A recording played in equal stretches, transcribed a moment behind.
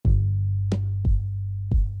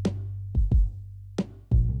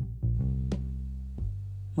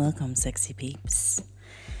Welcome, sexy peeps.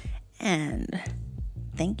 And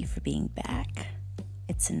thank you for being back.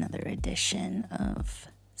 It's another edition of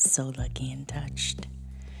So Lucky and Touched.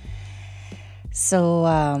 So,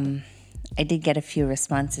 I did get a few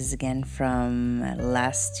responses again from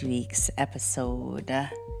last week's episode.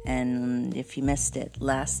 And if you missed it,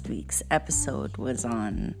 last week's episode was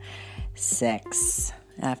on sex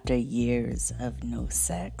after years of no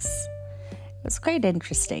sex. It was quite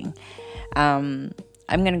interesting.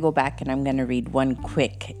 I'm going to go back and I'm going to read one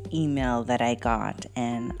quick email that I got.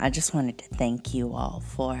 And I just wanted to thank you all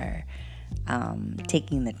for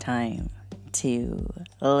taking the time to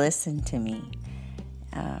listen to me.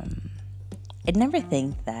 I'd never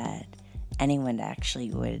think that anyone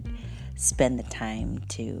actually would spend the time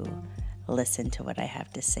to listen to what I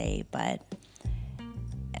have to say, but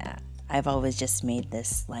I've always just made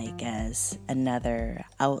this like as another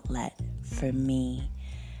outlet for me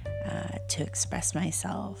to express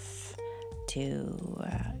myself, to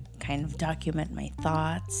kind of document my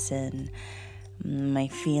thoughts and my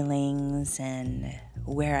feelings and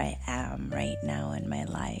where I am right now in my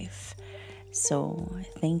life. So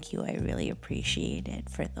thank you. I really appreciate it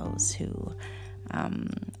for those who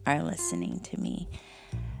are listening to me.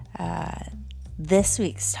 This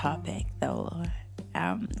week's topic, though,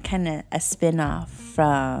 kind of a spin-off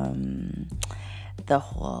from the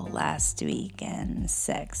whole last week and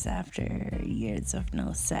sex after years of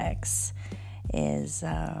no sex, is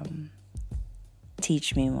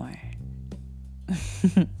teach me more.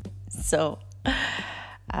 So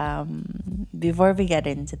before we get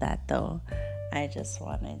into that, though, I just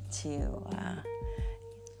wanted to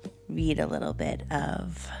read a little bit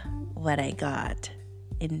of what I got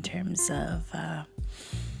in terms of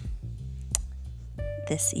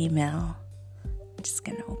this email. I'm just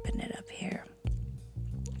going to open it up here.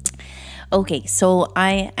 Okay, so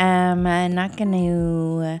I am not going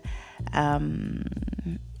to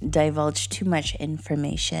divulge too much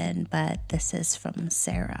information, but this is from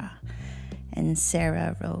Sarah. And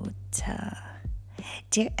Sarah wrote,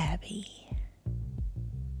 Dear Abby,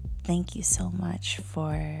 thank you so much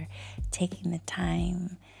for taking the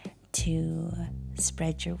time to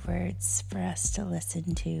spread your words for us to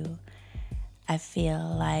listen to. I feel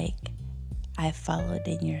like I followed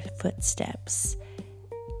in your footsteps.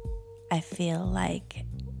 I feel like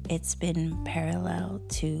it's been parallel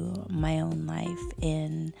to my own life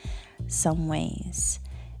in some ways.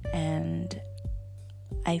 And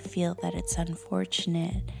I feel that it's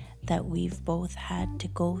unfortunate that we've both had to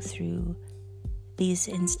go through these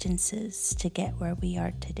instances to get where we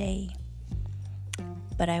are today.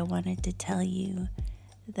 But I wanted to tell you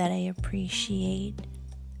that I appreciate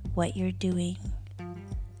what you're doing,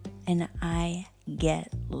 and I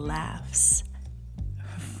get laughs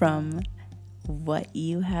from what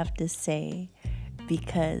you have to say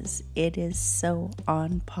because it is so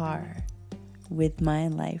on par with my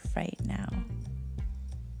life right now.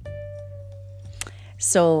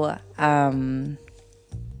 So,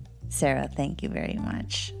 Sarah, thank you very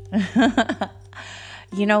much.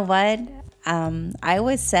 You know what? I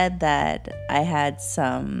always said that I had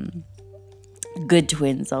some good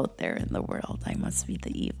twins out there in the world. I must be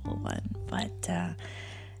the evil one. But,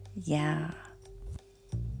 yeah,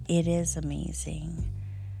 it is amazing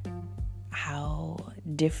how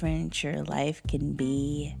different your life can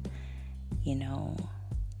be, you know,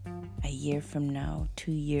 a year from now,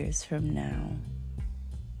 2 years from now,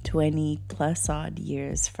 20 plus odd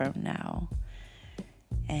years from now.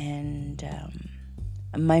 And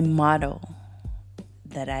my motto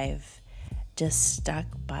that I've just stuck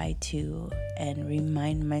by to and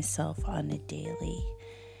remind myself on a daily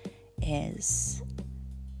is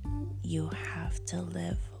you have to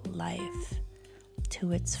live life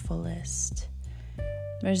to its fullest.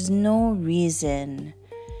 There's no reason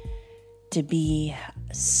to be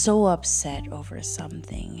so upset over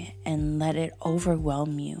something and let it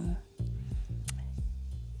overwhelm you.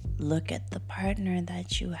 Look at the partner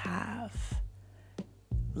that you have.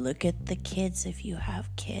 Look at the kids if you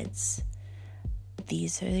have kids.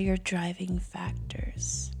 These are your driving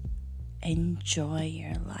factors. Enjoy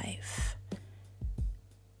your life,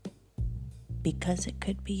 because it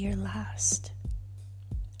could be your last.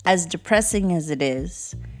 As depressing as it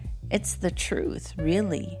is, it's the truth,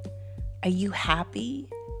 really. Are you happy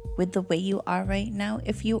with the way you are right now?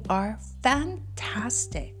 If you are,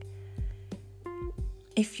 fantastic.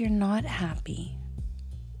 If you're not happy,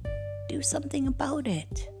 do something about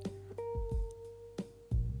it.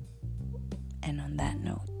 And on that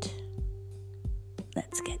note,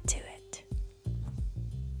 let's get to it.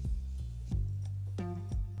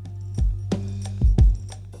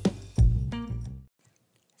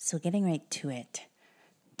 So getting right to it,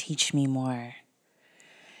 teach me more.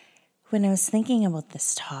 When I was thinking about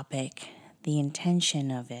this topic, the intention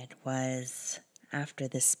of it was after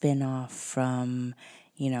the spin-off from,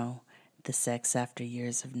 the sex after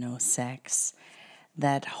years of no sex,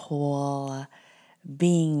 that whole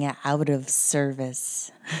being out of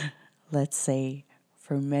service, let's say,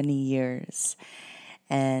 for many years,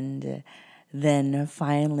 and then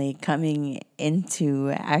finally coming into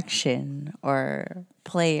action or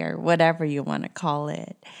play or whatever you want to call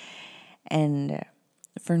it. And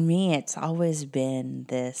for me, it's always been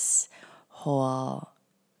this whole,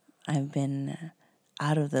 I've been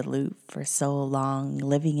out of the loop for so long,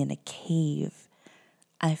 living in a cave.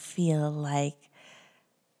 I feel like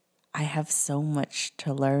I have so much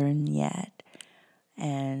to learn yet.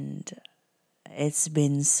 And it's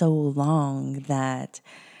been so long that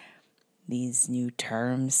these new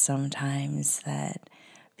terms sometimes that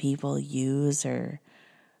people use are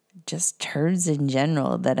just terms in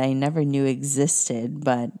general that I never knew existed,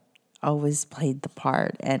 but always played the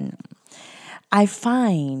part. And I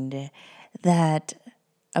find that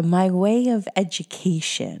my way of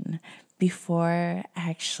education before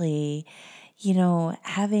actually,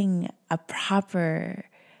 having a proper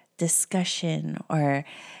discussion or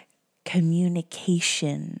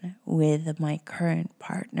communication with my current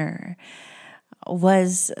partner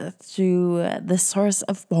was through the source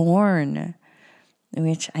of porn,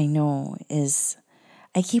 which I know is,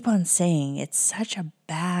 I keep on saying it's such a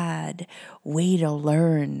bad way to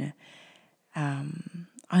learn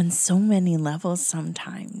on so many levels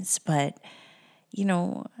sometimes. But,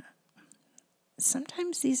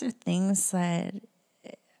 sometimes these are things that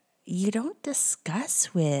you don't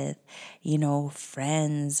discuss with,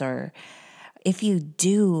 friends, or if you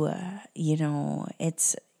do,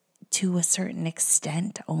 it's to a certain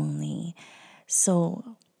extent only.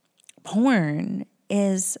 So porn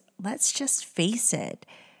is, let's just face it,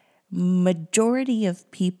 majority of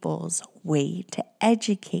people's way to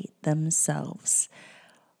educate themselves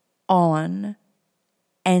on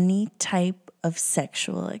any type of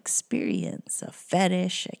sexual experience, a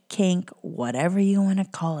fetish, a kink, whatever you want to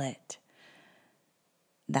call it.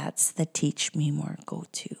 That's the Teach Me More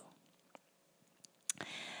go-to.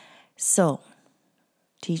 So,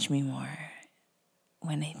 teach me more.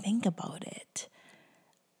 When I think about it,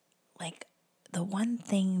 like the one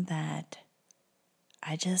thing that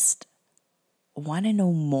I just want to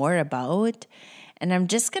know more about, and I'm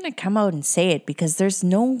just going to come out and say it because there's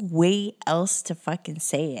no way else to fucking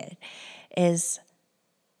say it, is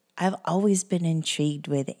I've always been intrigued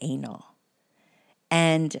with anal.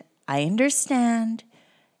 And I understand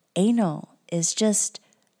anal is just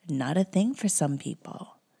not a thing for some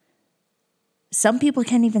people. Some people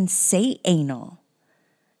can't even say anal.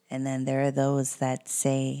 And then there are those that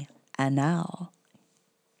say anal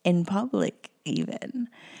in public even.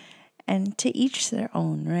 And to each their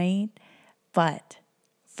own, right? But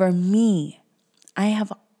for me, I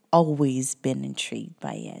have always been intrigued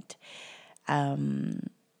by it.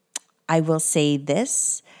 I will say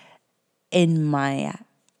this, in my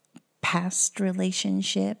past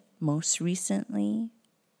relationship, most recently,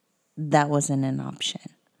 that wasn't an option.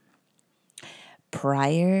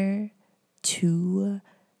 Prior to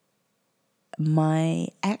my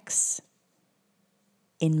ex,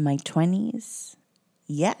 in my 20s,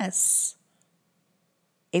 yes,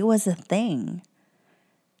 it was a thing.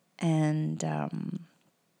 And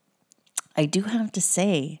I do have to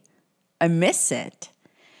say, I miss it.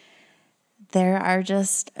 There are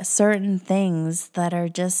just certain things that are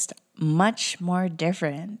just much more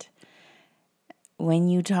different when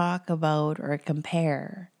you talk about or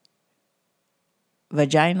compare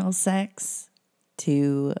vaginal sex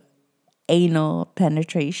to anal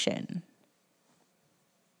penetration.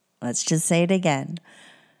 Let's just say it again.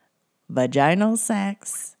 Vaginal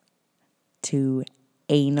sex to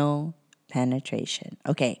anal penetration.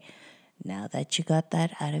 Okay, now that you got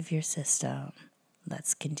that out of your system,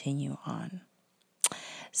 let's continue on.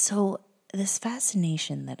 So this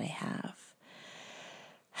fascination that I have,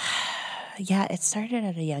 yeah, it started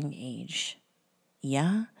at a young age.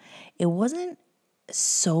 Yeah, it wasn't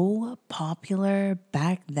so popular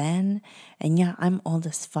back then. And yeah, I'm old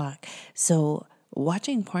as fuck. So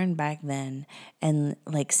watching porn back then and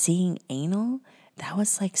like seeing anal, that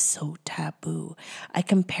was like so taboo. I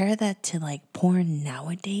compare that to like porn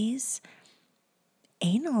nowadays.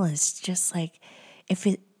 Anal is just like, if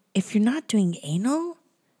you're not doing anal,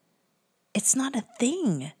 it's not a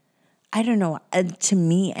thing. I don't know, to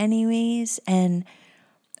me anyways. And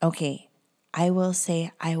okay, I will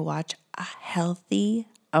say I watch a healthy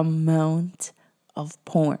amount of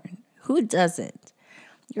porn. Who doesn't?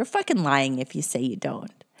 You're fucking lying if you say you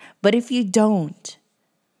don't. But if you don't,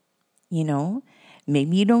 you know?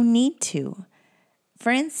 Maybe you don't need to.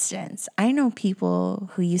 For instance, I know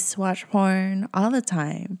people who used to watch porn all the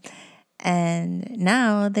time, and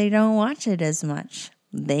now they don't watch it as much.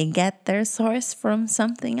 They get their source from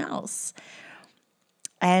something else.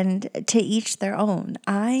 And to each their own.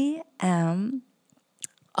 I am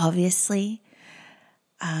obviously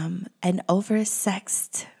an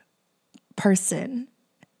oversexed person,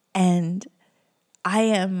 and I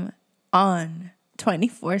am on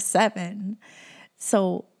 24/7.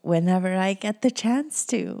 So whenever I get the chance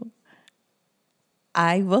to,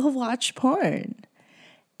 I will watch porn.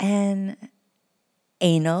 And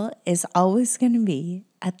anal is always going to be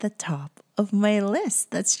at the top of my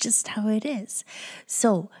list. That's just how it is.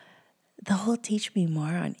 So the whole teach me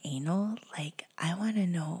more on anal, like I want to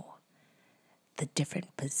know the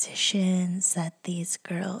different positions that these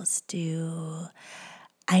girls do.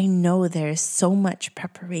 I know there's so much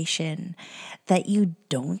preparation that you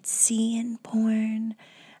don't see in porn.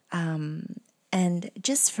 And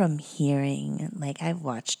just from hearing, like I've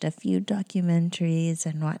watched a few documentaries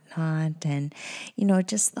and whatnot, and,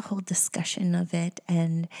 just the whole discussion of it.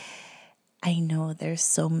 And I know there's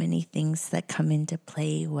so many things that come into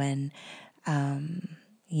play when,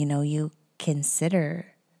 you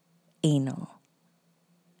consider anal,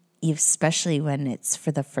 especially when it's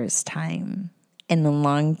for the first time in a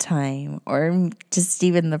long time, or just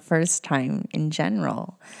even the first time in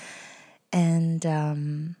general. And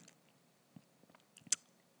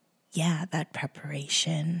that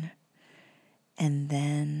preparation. And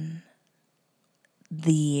then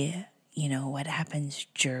what happens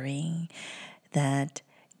during that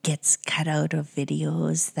gets cut out of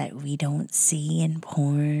videos that we don't see in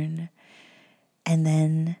porn. And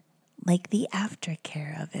then like the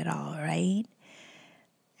aftercare of it all, right?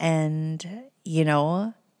 And,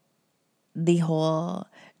 the whole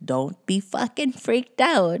don't be fucking freaked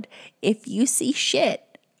out if you see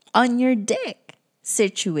shit on your dick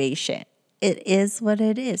situation. It is what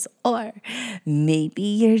it is. Or maybe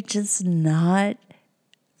you're just not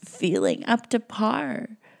feeling up to par.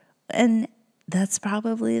 And that's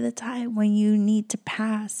probably the time when you need to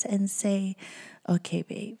pass and say, okay,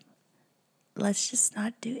 babe, let's just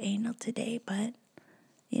not do anal today, but,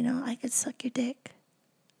 I could suck your dick.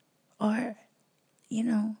 Or,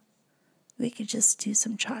 we could just do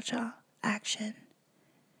some cha-cha action.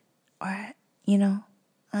 Or,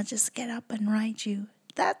 I'll just get up and ride you.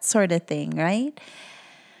 That sort of thing, right?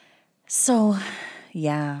 So,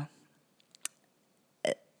 yeah.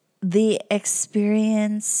 The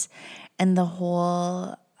experience and the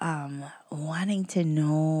whole wanting to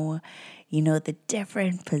know, the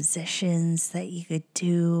different positions that you could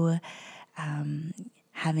do,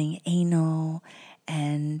 having anal,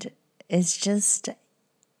 and it's just,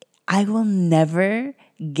 I will never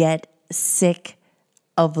get sick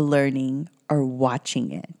of learning or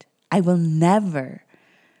watching it. I will never.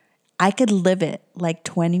 I could live it like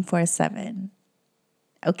 24/7.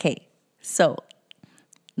 Okay, so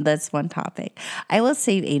that's one topic. I will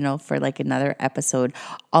save anal for like another episode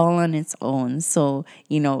all on its own. So,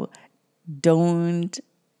 don't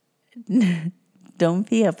don't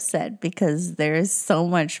be upset, because there is so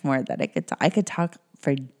much more that I could talk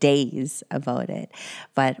for days about it,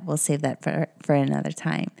 but we'll save that for another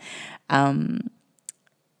time.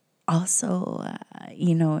 Also,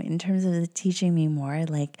 in terms of the teaching me more,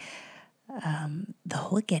 like the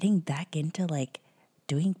whole getting back into like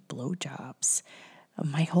doing blowjobs,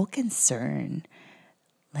 my whole concern,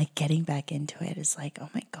 like getting back into it is like, oh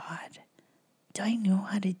my God, do I know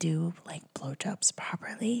how to do like blowjobs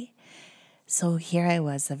properly? So here I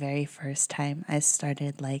was, the very first time I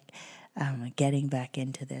started like getting back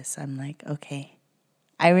into this. I'm like, okay,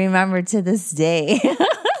 I remember to this day,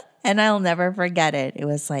 and I'll never forget it. It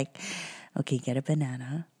was like, okay, get a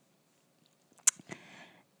banana,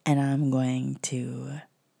 and I'm going to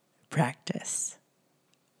practice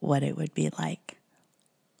what it would be like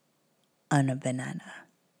on a banana.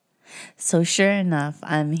 So sure enough,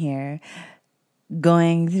 I'm here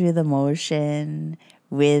going through the motion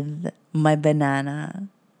with my banana,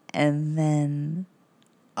 and then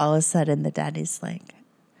all of a sudden the daddy's like,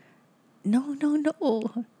 no,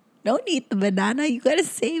 don't eat the banana, you gotta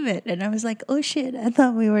save it. And I was like, oh shit, I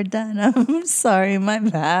thought we were done. I'm sorry, my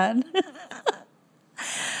bad.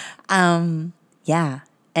 Yeah.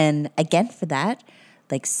 And again, for that,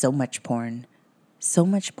 like so much porn.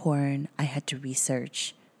 I had to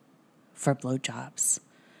research for blowjobs.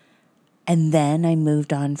 And then I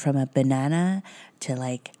moved on from a banana to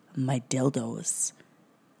like my dildos.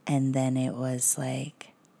 And then it was like,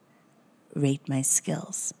 rate my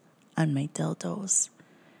skills on my dildos.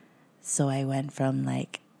 So I went from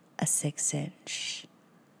like a 6-inch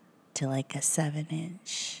to like a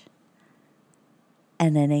 7-inch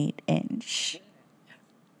and an 8-inch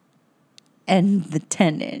and the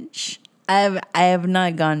 10-inch. I have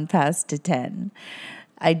not gone past a 10.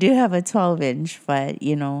 I do have a 12-inch, but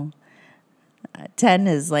 10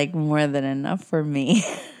 is like more than enough for me.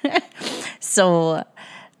 So,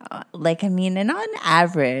 and on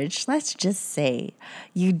average, let's just say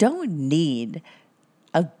you don't need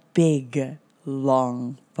a big,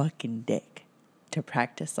 long fucking dick to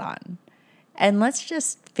practice on. And let's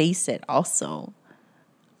just face it also,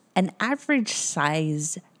 an average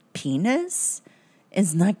size penis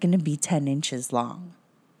is not going to be 10 inches long.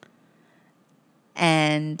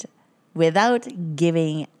 And without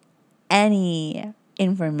giving any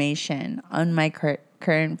information on my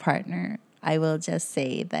current partner, I will just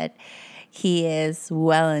say that he is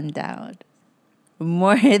well endowed,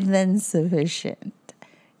 more than sufficient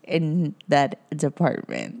in that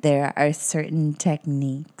department. There are certain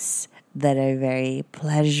techniques that are very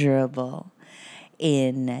pleasurable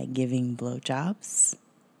in giving blowjobs.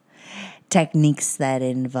 Techniques that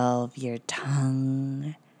involve your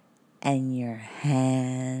tongue and your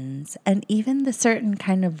hands, and even the certain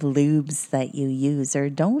kind of lubes that you use or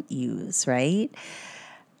don't use, right?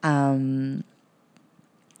 I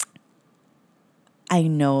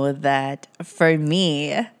know that for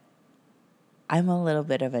me, I'm a little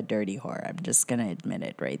bit of a dirty whore. I'm just going to admit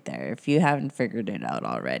it right there. If you haven't figured it out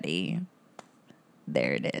already,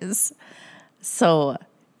 there it is. So,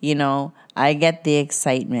 I get the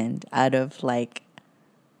excitement out of like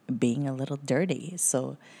being a little dirty.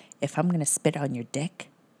 So if I'm going to spit on your dick,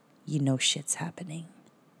 shit's happening.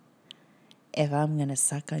 If I'm going to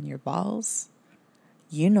suck on your balls,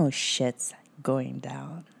 shit's going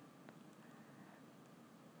down.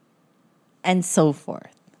 And so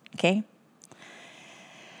forth. Okay?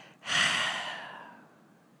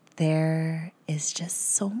 There is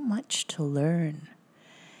just so much to learn.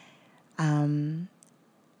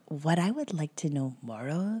 What I would like to know more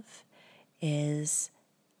of is,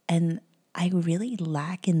 and I really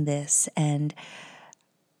lack in this, and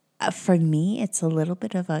for me, it's a little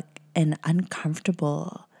bit of an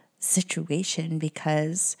uncomfortable situation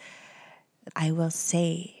because I will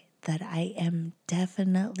say that I am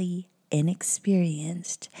definitely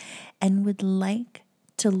inexperienced and would like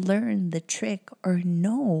to learn the trick or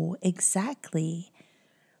know exactly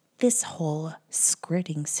this whole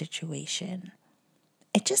squirting situation.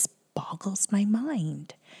 It just boggles my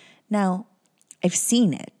mind. Now, I've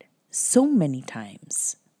seen it so many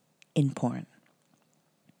times in porn.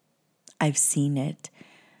 I've seen it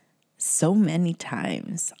so many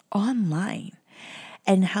times online.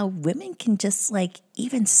 And how women can just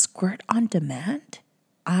even squirt on demand.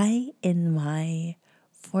 I, in my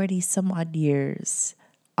 40 some odd years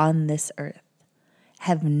on this earth,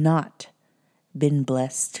 have not been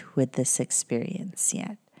blessed with this experience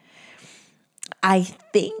yet. I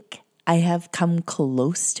think I have come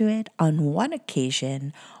close to it on one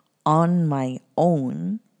occasion on my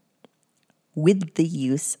own with the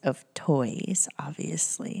use of toys,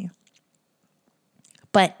 obviously.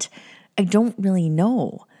 But I don't really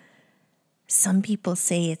know. Some people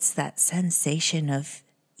say it's that sensation of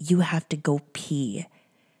you have to go pee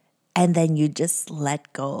and then you just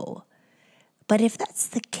let go. But if that's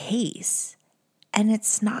the case and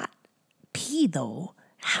it's not pee though,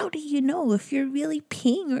 how do you know if you're really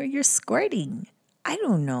peeing or you're squirting? I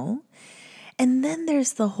don't know. And then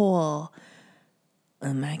there's the whole,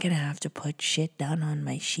 am I going to have to put shit down on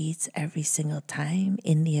my sheets every single time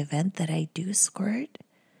in the event that I do squirt?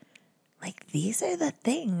 These are the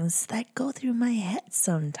things that go through my head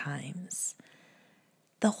sometimes.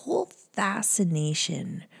 The whole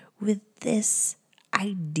fascination with this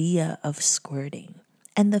idea of squirting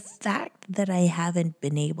and the fact that I haven't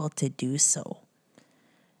been able to do so.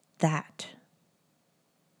 That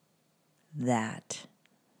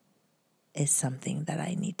is something that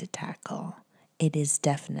I need to tackle. It is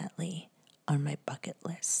definitely on my bucket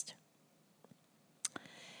list.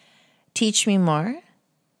 Teach me more.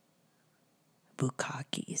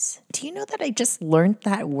 Bukkakes. Do you know that I just learned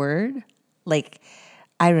that word?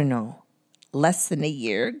 I don't know, less than a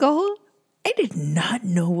year ago? I did not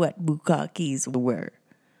know what bukkakes were.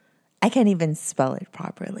 I can't even spell it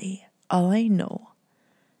properly. All I know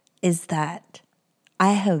is that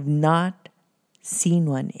I have not seen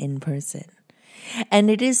one in person. And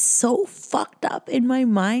it is so fucked up in my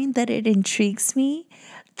mind that it intrigues me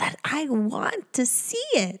that I want to see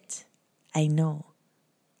it. I know.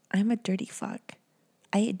 I'm a dirty fuck.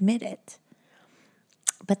 I admit it.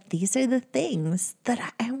 But these are the things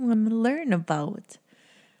that I want to learn about.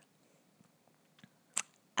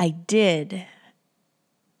 I did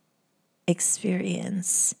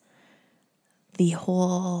experience the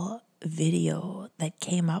whole video that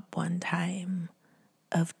came up one time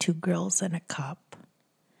of 2 girls in a cup,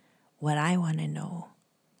 what I want to know,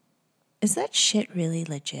 is that shit really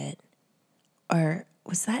legit? Or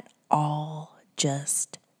was that all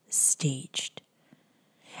just staged?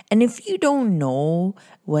 And if you don't know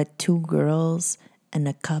what 2 girls and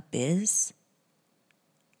a cup is,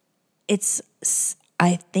 it's,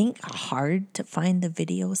 I think, hard to find the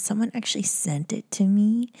video. Someone actually sent it to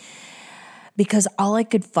me because all I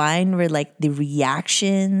could find were like the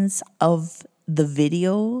reactions of the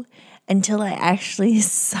video until I actually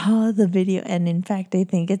saw the video. And in fact, I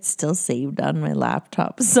think it's still saved on my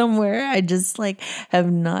laptop somewhere. I just like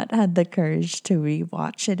have not had the courage to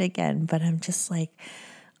rewatch it again. But I'm just like,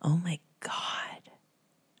 oh my God.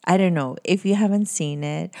 I don't know. If you haven't seen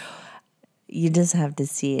it, you just have to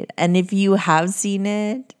see it. And if you have seen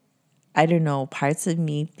it, I don't know, parts of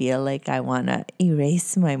me feel like I want to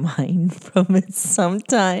erase my mind from it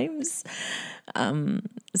sometimes.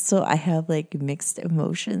 So I have like mixed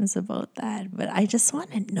emotions about that. But I just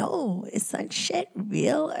want to know, is that shit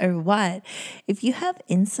real or what? If you have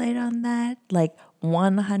insight on that, like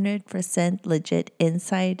 100% legit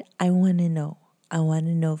insight, I want to know. I want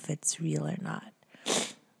to know if it's real or not.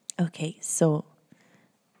 Okay, so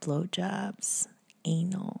blowjobs,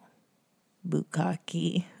 anal,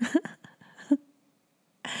 bukkake.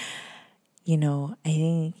 You know, I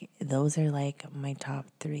think those are like my top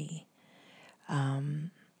 3.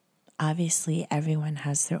 Obviously, everyone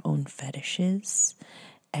has their own fetishes.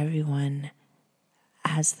 Everyone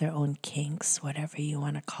has their own kinks, whatever you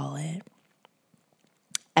want to call it.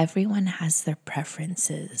 Everyone has their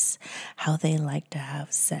preferences, how they like to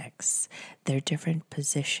have sex, their different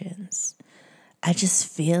positions. I just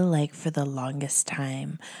feel like for the longest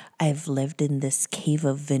time, I've lived in this cave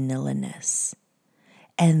of vanilla-ness.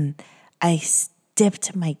 And I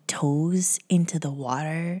dipped my toes into the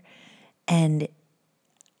water, and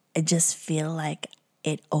I just feel like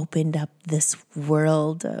it opened up this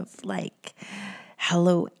world of like,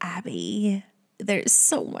 hello, Abby. There's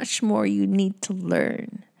so much more you need to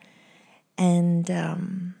learn. And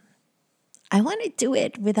I want to do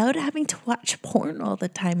it without having to watch porn all the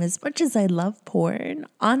time. As much as I love porn,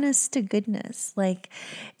 honest to goodness, like,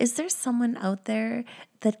 is there someone out there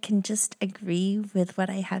that can just agree with what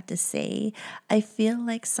I have to say? I feel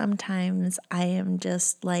like sometimes I am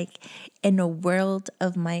just like in a world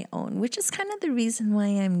of my own, which is kind of the reason why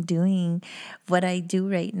I'm doing what I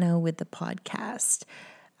do right now with the podcast.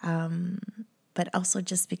 But also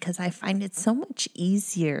just because I find it so much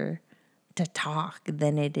easier to talk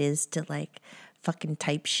than it is to like fucking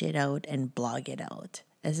type shit out and blog it out.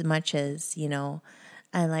 As much as, you know,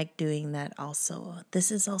 I like doing that also. This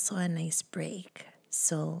is also a nice break.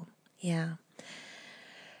 So, yeah.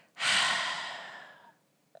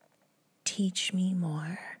 Teach me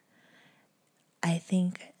more. I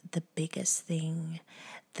think the biggest thing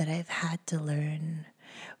that I've had to learn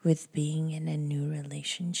with being in a new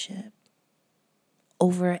relationship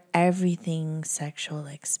over everything sexual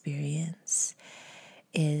experience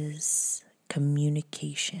is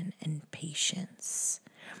communication and patience.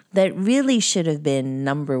 That really should have been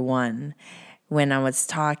number 1 when I was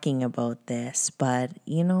talking about this. But,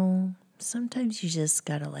 you know, sometimes you just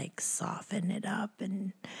gotta like soften it up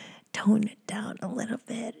and tone it down a little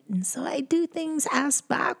bit. And so I do things ass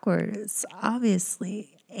backwards,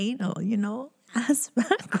 obviously. Anal, you know, ass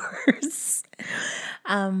backwards.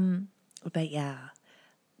 But yeah.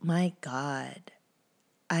 My God,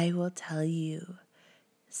 I will tell you,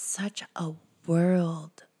 such a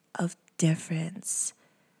world of difference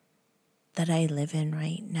that I live in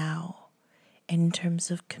right now in terms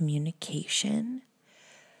of communication.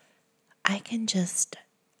 I can just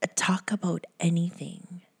talk about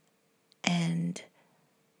anything and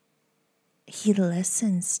he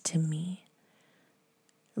listens to me,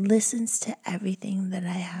 listens to everything that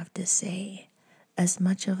I have to say. As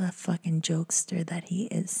much of a fucking jokester that he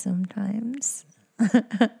is sometimes.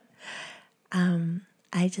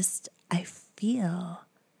 I feel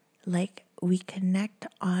like we connect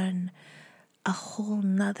on a whole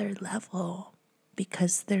nother level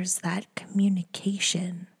because there's that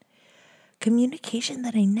communication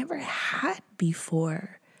that I never had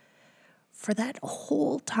before. For that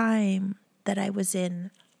whole time that I was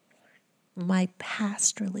in my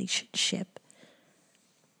past relationship,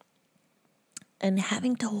 and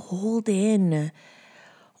having to hold in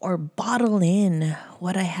or bottle in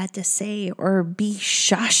what I had to say or be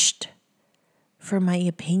shushed for my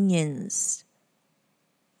opinions,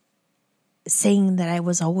 saying that I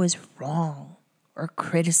was always wrong or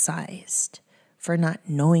criticized for not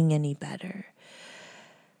knowing any better.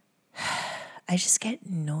 I just get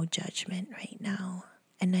no judgment right now.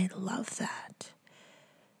 And I love that.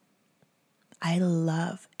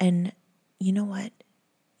 And you know what?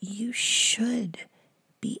 You should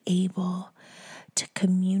be able to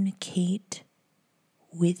communicate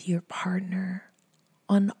with your partner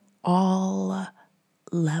on all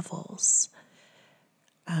levels.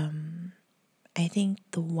 I think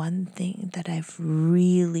the one thing that I've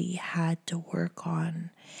really had to work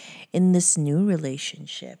on in this new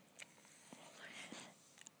relationship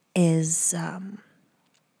is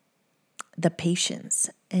the patience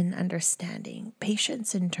and understanding.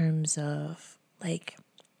 Patience in terms of like,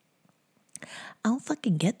 I don't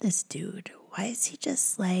fucking get this dude. Why is he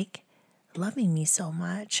just like loving me so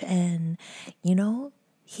much? And,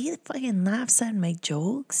 he fucking laughs at my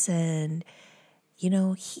jokes and,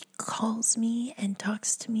 he calls me and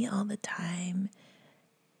talks to me all the time.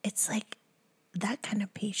 It's like that kind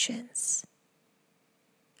of patience.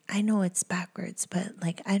 I know it's backwards, but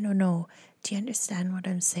like, I don't know. Do you understand what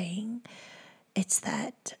I'm saying? It's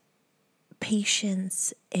that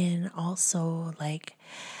patience in also like,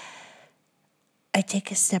 I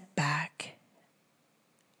take a step back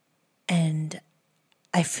and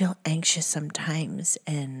I feel anxious sometimes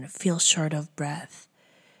and feel short of breath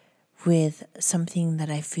with something that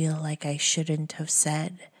I feel like I shouldn't have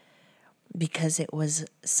said because it was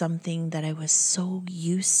something that I was so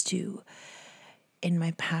used to in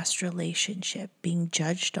my past relationship being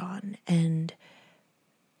judged on. And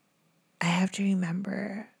I have to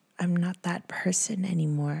remember I'm not that person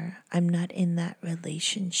anymore. I'm not in that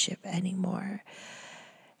relationship anymore.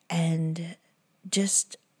 And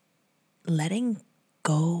just letting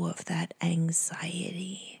go of that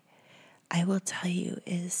anxiety, I will tell you,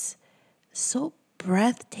 is so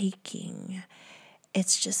breathtaking.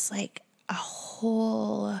 It's just like a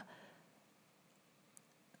whole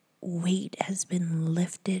weight has been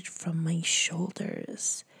lifted from my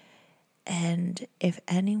shoulders. And if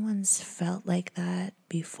anyone's felt like that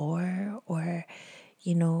before, or,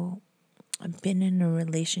 been in a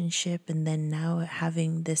relationship and then now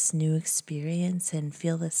having this new experience and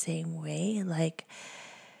feel the same way, like,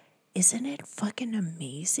 isn't it fucking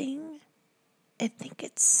amazing? I think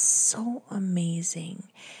it's so amazing.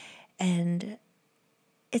 And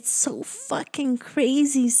it's so fucking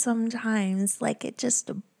crazy sometimes. Like, it just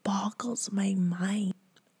boggles my mind.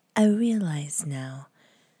 I realize now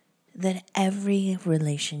that every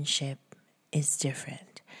relationship is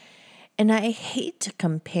different. And I hate to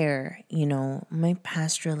compare, my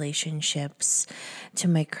past relationships to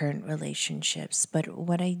my current relationships. But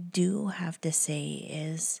what I do have to say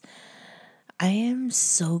is I am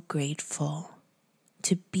so grateful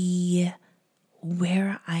to be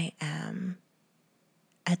where I am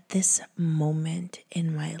at this moment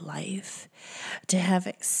in my life, to have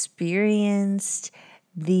experienced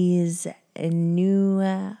these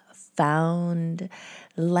new found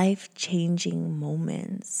life-changing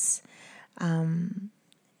moments,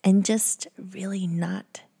 and just really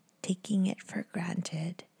not taking it for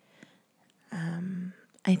granted.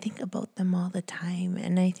 I think about them all the time,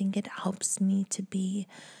 and I think it helps me to be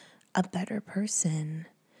a better person.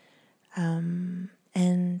 And,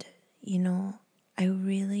 I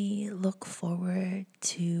really look forward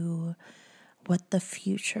to what the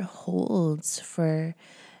future holds for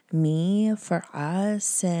me, for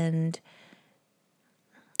us, and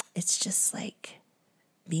it's just like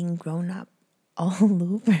being grown up all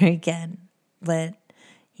over again, but,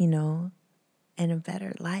 in a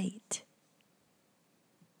better light.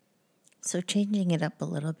 So changing it up a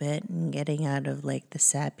little bit and getting out of like the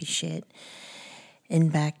sappy shit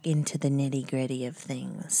and back into the nitty gritty of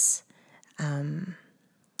things.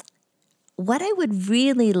 What I would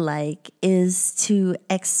really like is to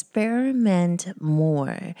experiment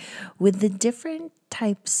more with the different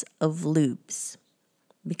types of loops,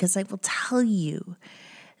 because I will tell you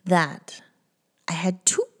that I had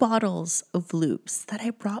 2 bottles of loops that I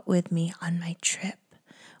brought with me on my trip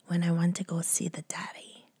when I went to go see the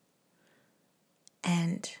daddy.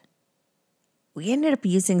 And we ended up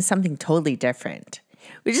using something totally different,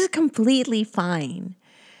 which is completely fine.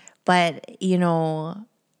 But,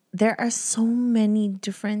 there are so many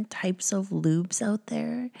different types of lubes out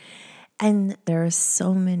there. And there are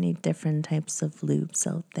so many different types of lubes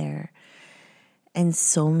out there. And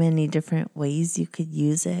so many different ways you could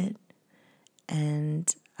use it.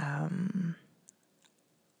 And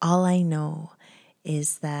all I know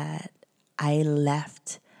is that I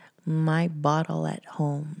left my bottle at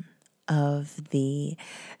home of the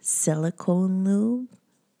silicone lube.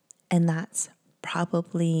 And that's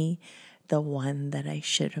probably the one that I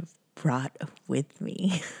should have brought with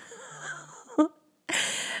me.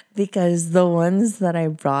 Because the ones that I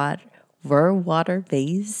brought were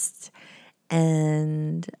water-based.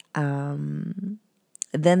 And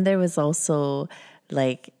then there was also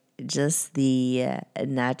like just the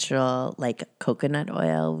natural like coconut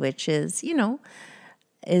oil, which is,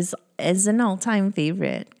 is an all-time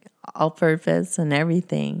favorite, all purpose and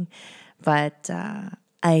everything. But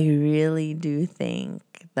I really do think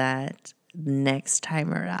that next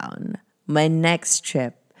time around, my next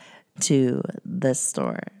trip to the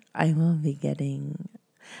store, I will be getting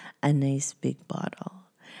a nice big bottle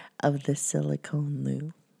of the silicone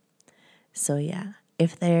lube. So yeah,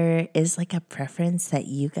 if there is like a preference that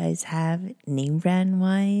you guys have name brand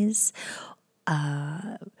wise,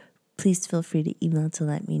 please feel free to email to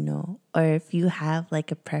let me know. Or if you have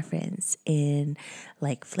like a preference in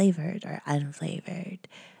like flavored or unflavored,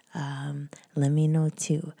 let me know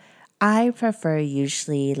too. I prefer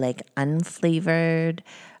usually like unflavored,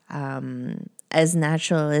 as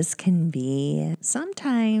natural as can be.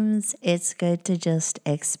 Sometimes it's good to just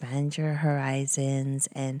expand your horizons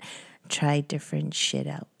and try different shit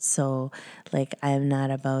out. So, like, I'm not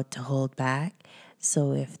about to hold back.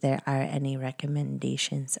 So, if there are any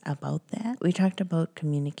recommendations about that, we talked about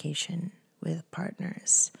communication with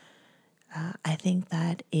partners. I think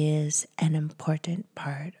that is an important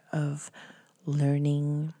part of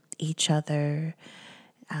learning each other,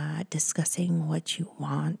 discussing what you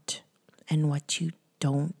want and what you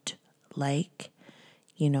don't like.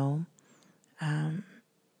 You know,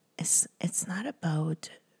 it's not about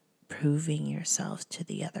proving yourself to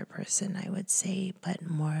the other person, I would say, but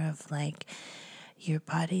more of like your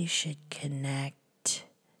body should connect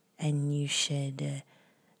and you should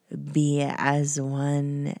be as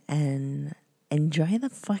one and enjoy the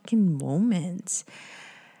fucking moments.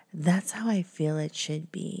 That's how I feel it should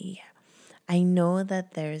be. I know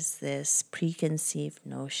that there's this preconceived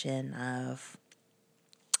notion of,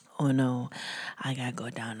 oh no, I gotta go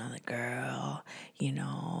down on the girl,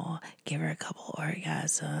 give her a couple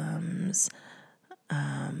orgasms,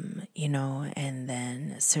 and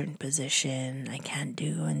then a certain position I can't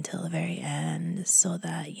do until the very end so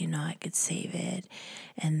that, I could save it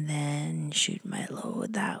and then shoot my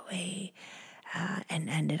load that way and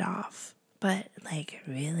end it off. But, like,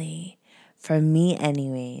 really, for me,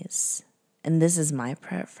 anyways, and this is my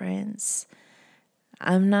preference,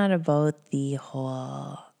 I'm not about the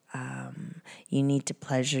whole you need to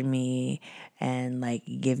pleasure me and like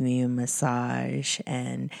give me a massage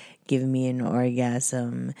and give me an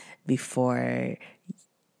orgasm before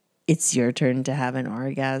it's your turn to have an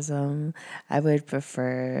orgasm. I would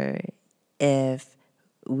prefer if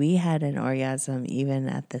we had an orgasm even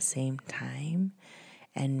at the same time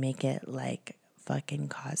and make it like fucking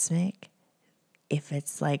cosmic. If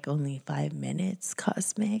it's like only 5 minutes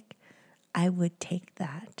cosmic, I would take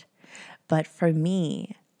that. But for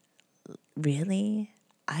me, really,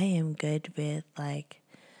 I am good with like,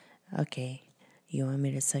 okay, you want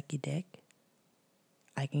me to suck your dick?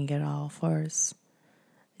 I can get all fours.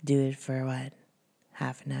 Do it for what?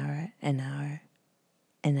 Half an hour, an hour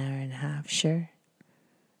and a half, sure.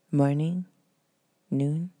 Morning,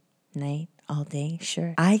 noon, night, all day,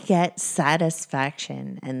 sure. I get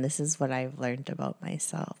satisfaction, and this is what I've learned about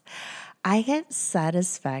myself. I get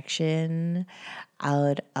satisfaction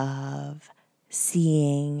out of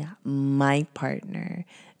seeing my partner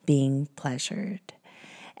being pleasured.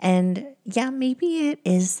 And yeah, maybe it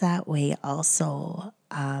is that way also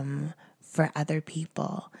for other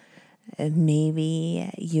people. Maybe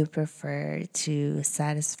you prefer to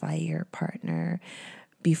satisfy your partner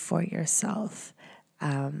before yourself.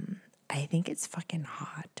 I think it's fucking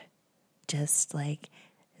hot. Just like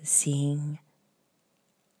seeing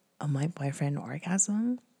my boyfriend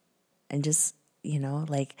orgasm and just,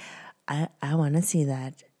 like I want to see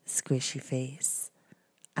that squishy face.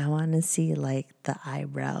 I want to see like the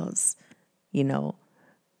eyebrows,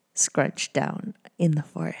 scrunched down in the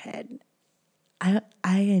forehead. I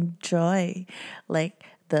enjoy like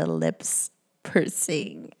the lips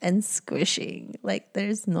pursing and squishing like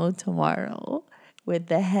there's no tomorrow, with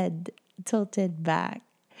the head tilted back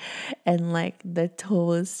and like the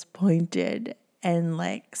toes pointed and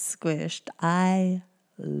like squished. I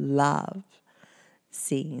love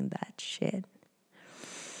seeing that shit.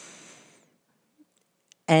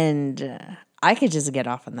 And I could just get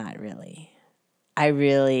off on that, really. I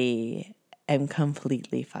really am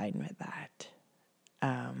completely fine with that.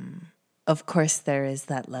 Of course, there is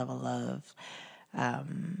that level of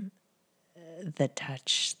the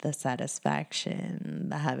touch, the satisfaction,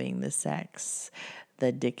 the having the sex,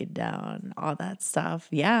 the dick it down, all that stuff.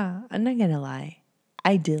 Yeah, I'm not going to lie.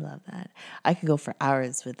 I do love that. I could go for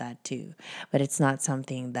hours with that too. But it's not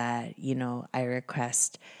something that, I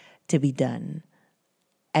request to be done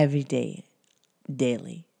every day,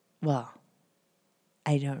 daily. Well,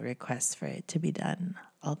 I don't request for it to be done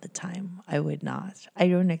all the time. I would not. I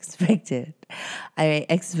don't expect it. I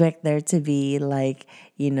expect there to be like,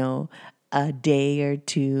 a day or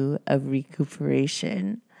two of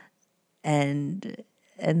recuperation and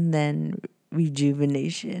then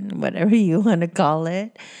rejuvenation, whatever you want to call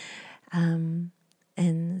it. And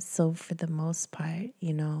so for the most part,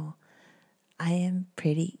 I am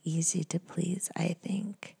pretty easy to please, I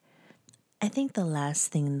think. I think the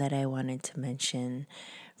last thing that I wanted to mention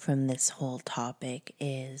from this whole topic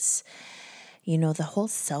is, the whole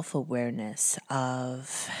self-awareness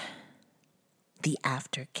of the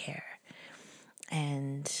aftercare.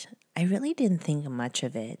 And I really didn't think much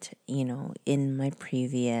of it, in my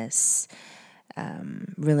previous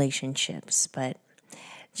relationships, but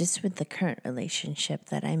just with the current relationship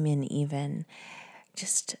that I'm in, even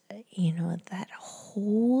just, that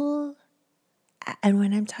whole. And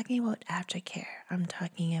when I'm talking about aftercare, I'm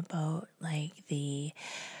talking about like the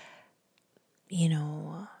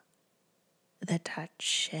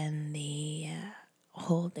touch and the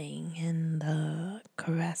holding and the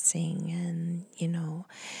caressing and,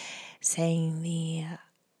 saying the,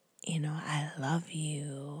 I love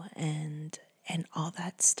you and all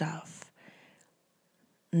that stuff.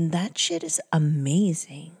 That shit is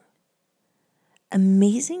amazing.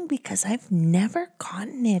 Amazing because I've never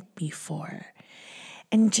gotten it before.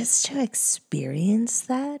 And just to experience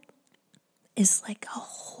that is like a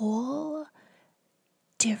whole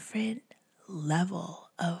different level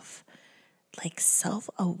of like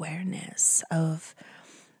self-awareness of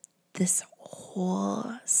this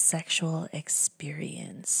whole sexual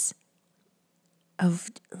experience of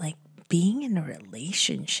like being in a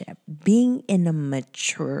relationship, being in a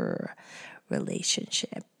mature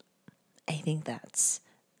relationship. I think that's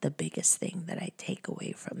the biggest thing that I take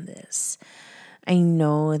away from this. I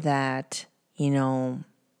know that,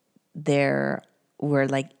 we're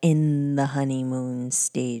like in the honeymoon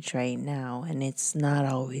stage right now, and it's not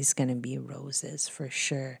always going to be roses for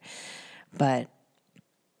sure. But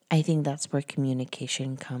I think that's where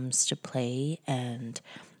communication comes to play, and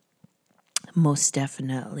most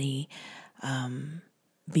definitely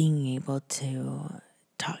being able to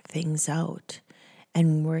talk things out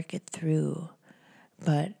and work it through.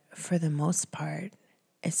 But for the most part,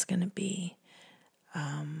 it's going to be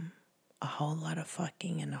a whole lot of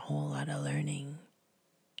fucking and a whole lot of learning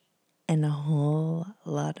and a whole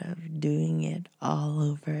lot of doing it all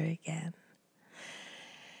over again.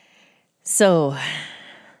 So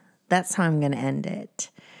that's how I'm going to end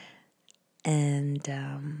it. And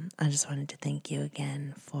I just wanted to thank you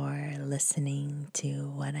again for listening to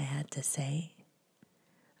what I had to say.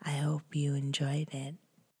 I hope you enjoyed it.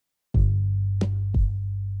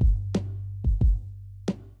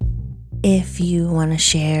 If you want to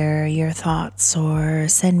share your thoughts or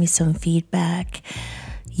send me some feedback,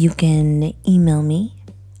 you can email me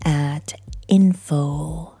at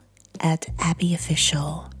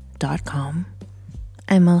info@abbyofficial.com.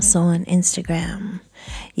 I'm also on Instagram.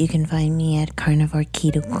 You can find me at Carnivore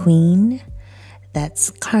Keto Queen.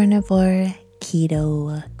 That's Carnivore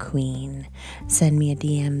Keto Queen. Send me a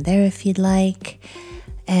DM there if you'd like.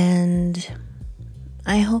 And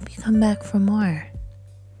I hope you come back for more.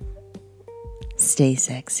 Stay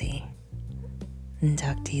sexy and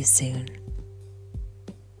talk to you soon.